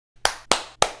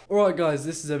Alright guys,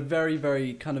 this is a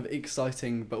very kind of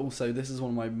exciting, but also this is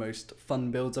one of my most fun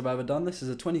builds I've ever done. This is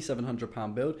a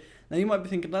 £2,700 build. Now you might be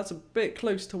thinking that's a bit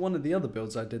close to one of the other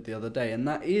builds I did the other day, and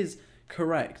that is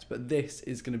correct, but this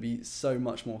is going to be so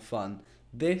much more fun.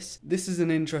 This is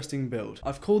an interesting build.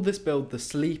 I've called this build the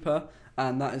Sleeper,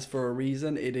 and that is for a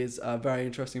reason. It is a very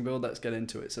interesting build. Let's get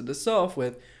into it. So to start off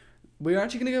with, we're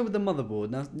actually going to go with the motherboard.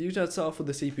 Now, usually I'd start off with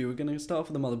the CPU. We're going to start off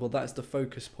with the motherboard. That is the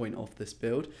focus point of this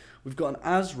build. We've got an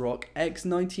ASRock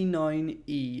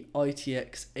X99E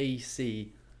ITX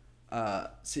AC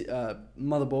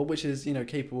motherboard, which is, you know,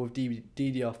 capable of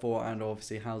DDR4 and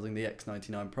obviously housing the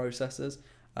X99 processors,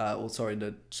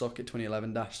 the socket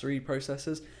 2011-3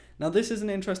 processors. Now, this is an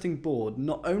interesting board,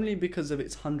 not only because of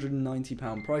its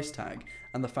 £190 price tag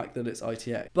and the fact that it's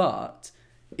ITX, but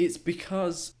it's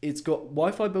because it's got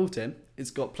Wi-Fi built in,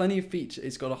 it's got plenty of features,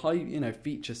 it's got a high,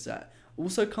 feature set.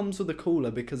 Also comes with a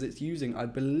cooler because it's using, I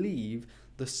believe,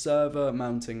 the server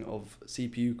mounting of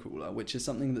CPU cooler, which is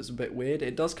something that's a bit weird.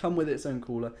 It does come with its own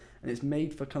cooler, and it's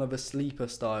made for kind of a sleeper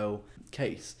style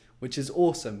case, which is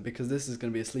awesome because this is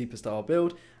going to be a sleeper style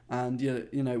build, and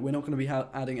you know we're not going to be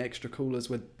adding extra coolers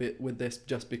with this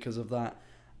just because of that.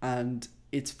 And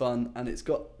it's fun, and it's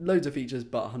got loads of features,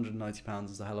 but £190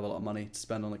 is a hell of a lot of money to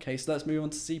spend on a case. So let's move on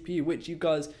to CPU, which you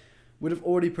guys would have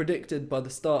already predicted by the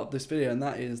start of this video, and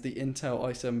that is the Intel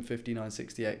i7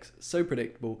 5960X. So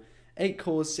predictable. 8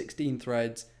 cores, 16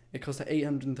 threads. It costs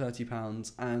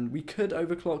 £830, and we could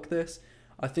overclock this.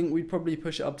 I think we'd probably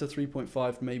push it up to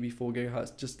 3.5, maybe 4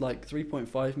 gigahertz, just like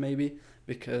 3.5 maybe,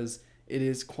 because it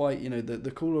is quite,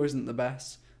 the cooler isn't the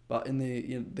best, but in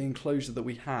the enclosure that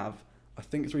we have, I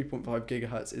think 3.5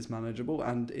 gigahertz is manageable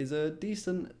and is a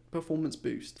decent performance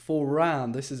boost. For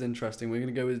RAM, this is interesting. We're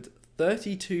going to go with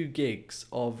 32 gigs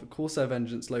of Corsair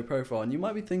Vengeance low profile, and you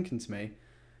might be thinking to me,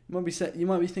 you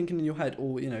might be thinking in your head,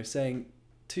 or saying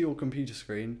to your computer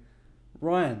screen,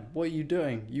 Ryan, what are you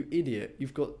doing? You idiot!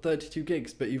 You've got 32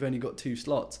 gigs, but you've only got 2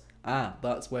 slots.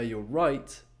 That's where you're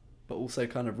right, but also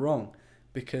kind of wrong,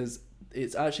 because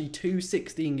it's actually two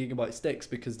 16GB sticks,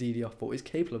 because DDR4 is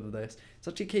capable of this. It's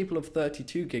actually capable of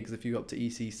 32 gigs if you go up to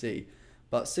ECC,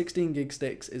 but 16 gig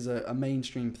sticks is a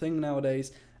mainstream thing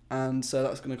nowadays, and so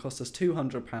that's going to cost us £200,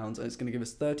 and it's going to give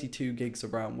us 32 gigs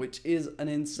of RAM, which is an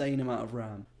insane amount of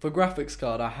RAM. For graphics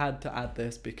card, I had to add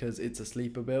this because it's a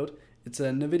sleeper build. It's a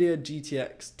NVIDIA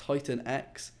GTX Titan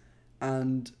X,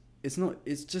 and it's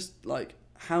just like,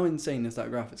 how insane is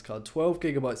that graphics card? 12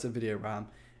 gigabytes of video RAM.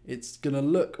 It's gonna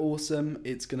look awesome.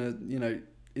 It's gonna,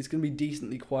 it's gonna be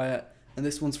decently quiet. And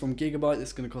this one's from Gigabyte.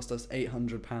 It's gonna cost us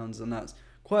 £800, and that's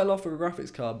quite a lot for a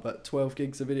graphics card. But 12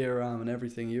 gigs of video RAM and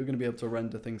everything, you're gonna be able to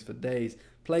render things for days,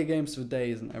 play games for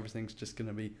days, and everything's just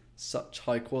gonna be such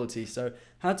high quality. So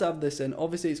had to have this in.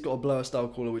 Obviously, it's got a blower style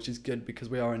cooler, which is good because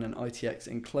we are in an ITX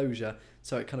enclosure,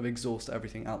 so it kind of exhausts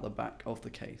everything out the back of the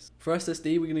case. For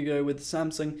SSD, we're gonna go with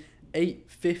Samsung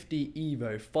 850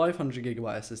 EVO 500GB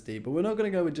SSD, but we're not going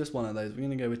to go with just one of those. We're going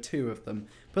to go with 2 of them.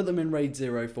 Put them in RAID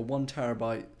 0 for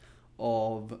 1TB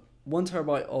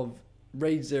of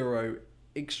RAID 0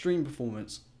 extreme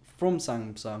performance from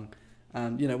Samsung.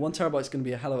 And 1TB is going to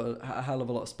be a hell of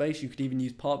a lot of space. You could even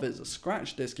use part of it as a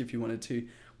scratch disk if you wanted to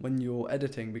when you're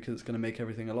editing, because it's going to make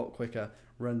everything a lot quicker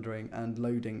rendering and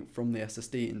loading from the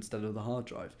SSD instead of the hard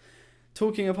drive.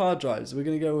 Talking of hard drives, we're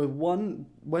going to go with one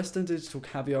Western Digital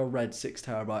Caviar Red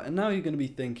 6TB, and now you're going to be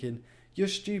thinking, you're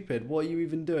stupid, what are you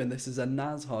even doing? This is a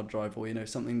NAS hard drive, or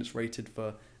something that's rated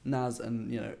for NAS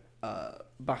and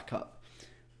backup.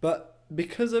 But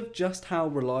because of just how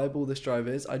reliable this drive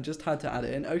is, I just had to add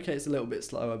it in. Okay, it's a little bit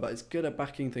slower, but it's good at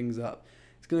backing things up.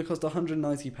 It's going to cost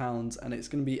 £190, and it's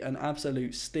going to be an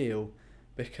absolute steal,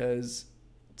 because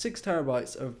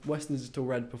 6TB of Western Digital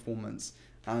Red performance,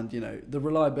 and the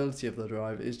reliability of the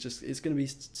drive is just, it's going to be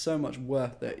so much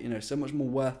worth it, so much more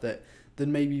worth it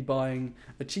than maybe buying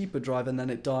a cheaper drive and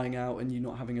then it dying out and you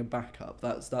not having a backup.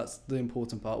 That's the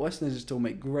important part. Western Digital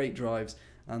make great drives,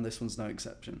 and this one's no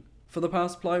exception. For the power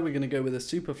supply, we're going to go with a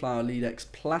Superflower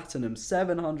LeadX Platinum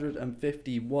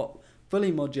 750 watt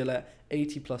fully modular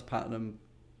 80 plus platinum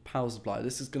power supply.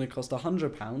 This is going to cost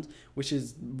 £100, which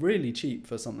is really cheap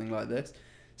for something like this.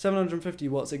 750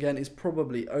 watts again is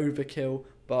probably overkill,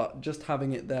 but just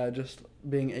having it there, just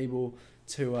being able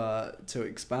to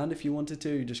expand if you wanted to,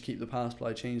 you just keep the power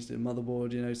supply changed to the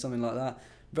motherboard, something like that.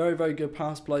 Very good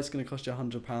power supply. It's going to cost you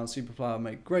 £100. Superflower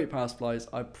make great power supplies.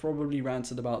 I probably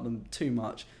ranted about them too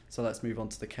much, so let's move on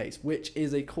to the case, which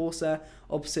is a Corsair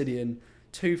Obsidian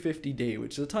 250D,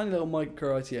 which is a tiny little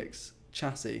micro ITX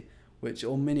chassis,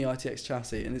 or mini ITX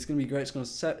chassis, and it's going to be great. It's going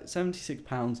to cost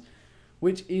 £76.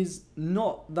 which is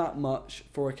not that much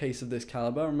for a case of this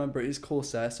caliber. Remember, it is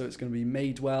Corsair, so it's going to be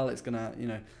made well. It's going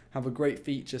to, have a great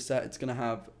feature set. It's going to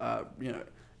have,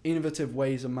 innovative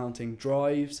ways of mounting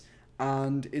drives,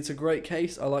 and it's a great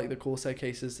case. I like the Corsair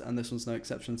cases, and this one's no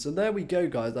exception. So there we go,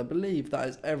 guys. I believe that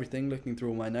is everything, looking through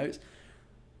all my notes.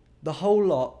 The whole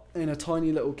lot in a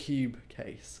tiny little cube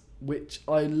case, which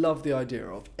I love the idea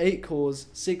of. 8 cores,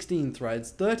 16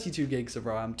 threads, 32 gigs of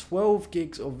RAM, 12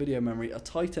 gigs of video memory, a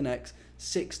Titan X,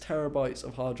 6 terabytes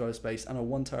of hard drive space, and a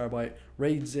 1 terabyte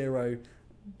RAID 0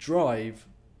 drive,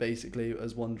 basically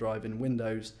as one drive in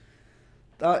Windows.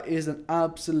 That is an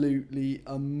absolutely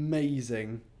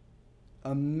amazing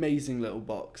little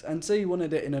box. And say you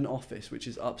wanted it in an office, which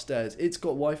is upstairs, it's got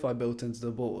Wi-Fi built into the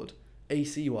board,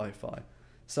 AC Wi-Fi.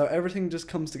 So everything just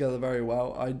comes together very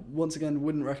well. I, once again,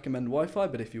 wouldn't recommend Wi-Fi,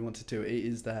 but if you wanted to, it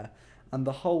is there. And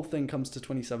the whole thing comes to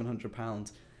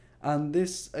 £2,700. And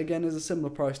this, again, is a similar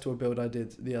price to a build I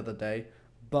did the other day.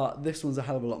 But this one's a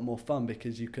hell of a lot more fun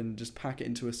because you can just pack it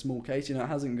into a small case. It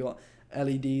hasn't got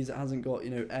LEDs, it hasn't got,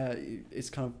 it's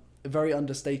kind of a very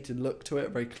understated look to it, a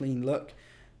very clean look.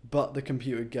 But the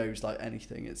computer goes like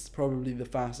anything. It's probably the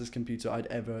fastest computer I'd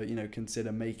ever,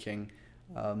 consider making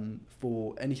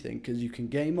for anything, because you can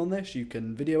game on this, you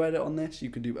can video edit on this, you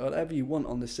can do whatever you want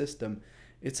on this system.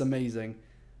 It's amazing.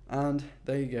 And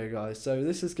there you go, guys. So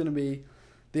this is going to be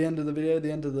the end of the video,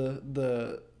 the end of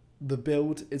the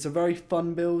build. It's a very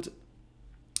fun build,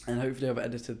 and hopefully I've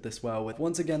edited this well. With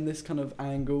once again, this kind of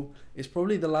angle is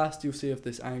probably the last you'll see of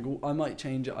this angle. I might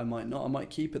change it, I might not, I might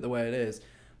keep it the way it is,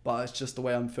 but it's just the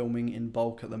way I'm filming in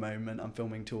bulk at the moment. I'm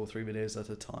filming 2 or 3 videos at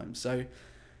a time. So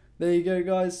there you go,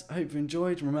 guys. I hope you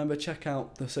enjoyed. Remember, check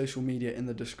out the social media in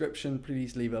the description.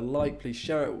 Please leave a like. Please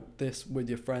share this with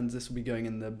your friends. This will be going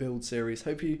in the build series.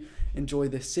 Hope you enjoy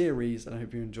this series, and I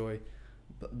hope you enjoy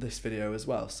this video as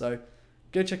well. So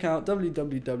go check out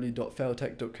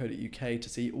www.failtech.co.uk to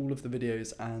see all of the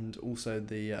videos and also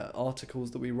the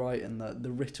articles that we write and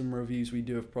the written reviews we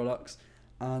do of products.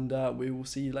 And we will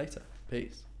see you later.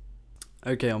 Peace.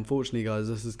 Okay, unfortunately, guys,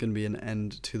 this is going to be an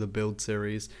end to the build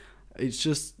series. It's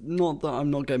just not that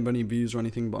I'm not getting any views or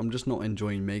anything, but I'm just not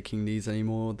enjoying making these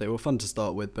anymore. They were fun to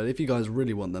start with, but if you guys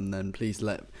really want them, then please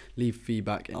leave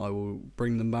feedback and I will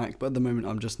bring them back. But at the moment,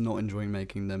 I'm just not enjoying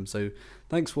making them. So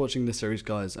thanks for watching this series,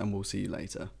 guys, and we'll see you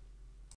later.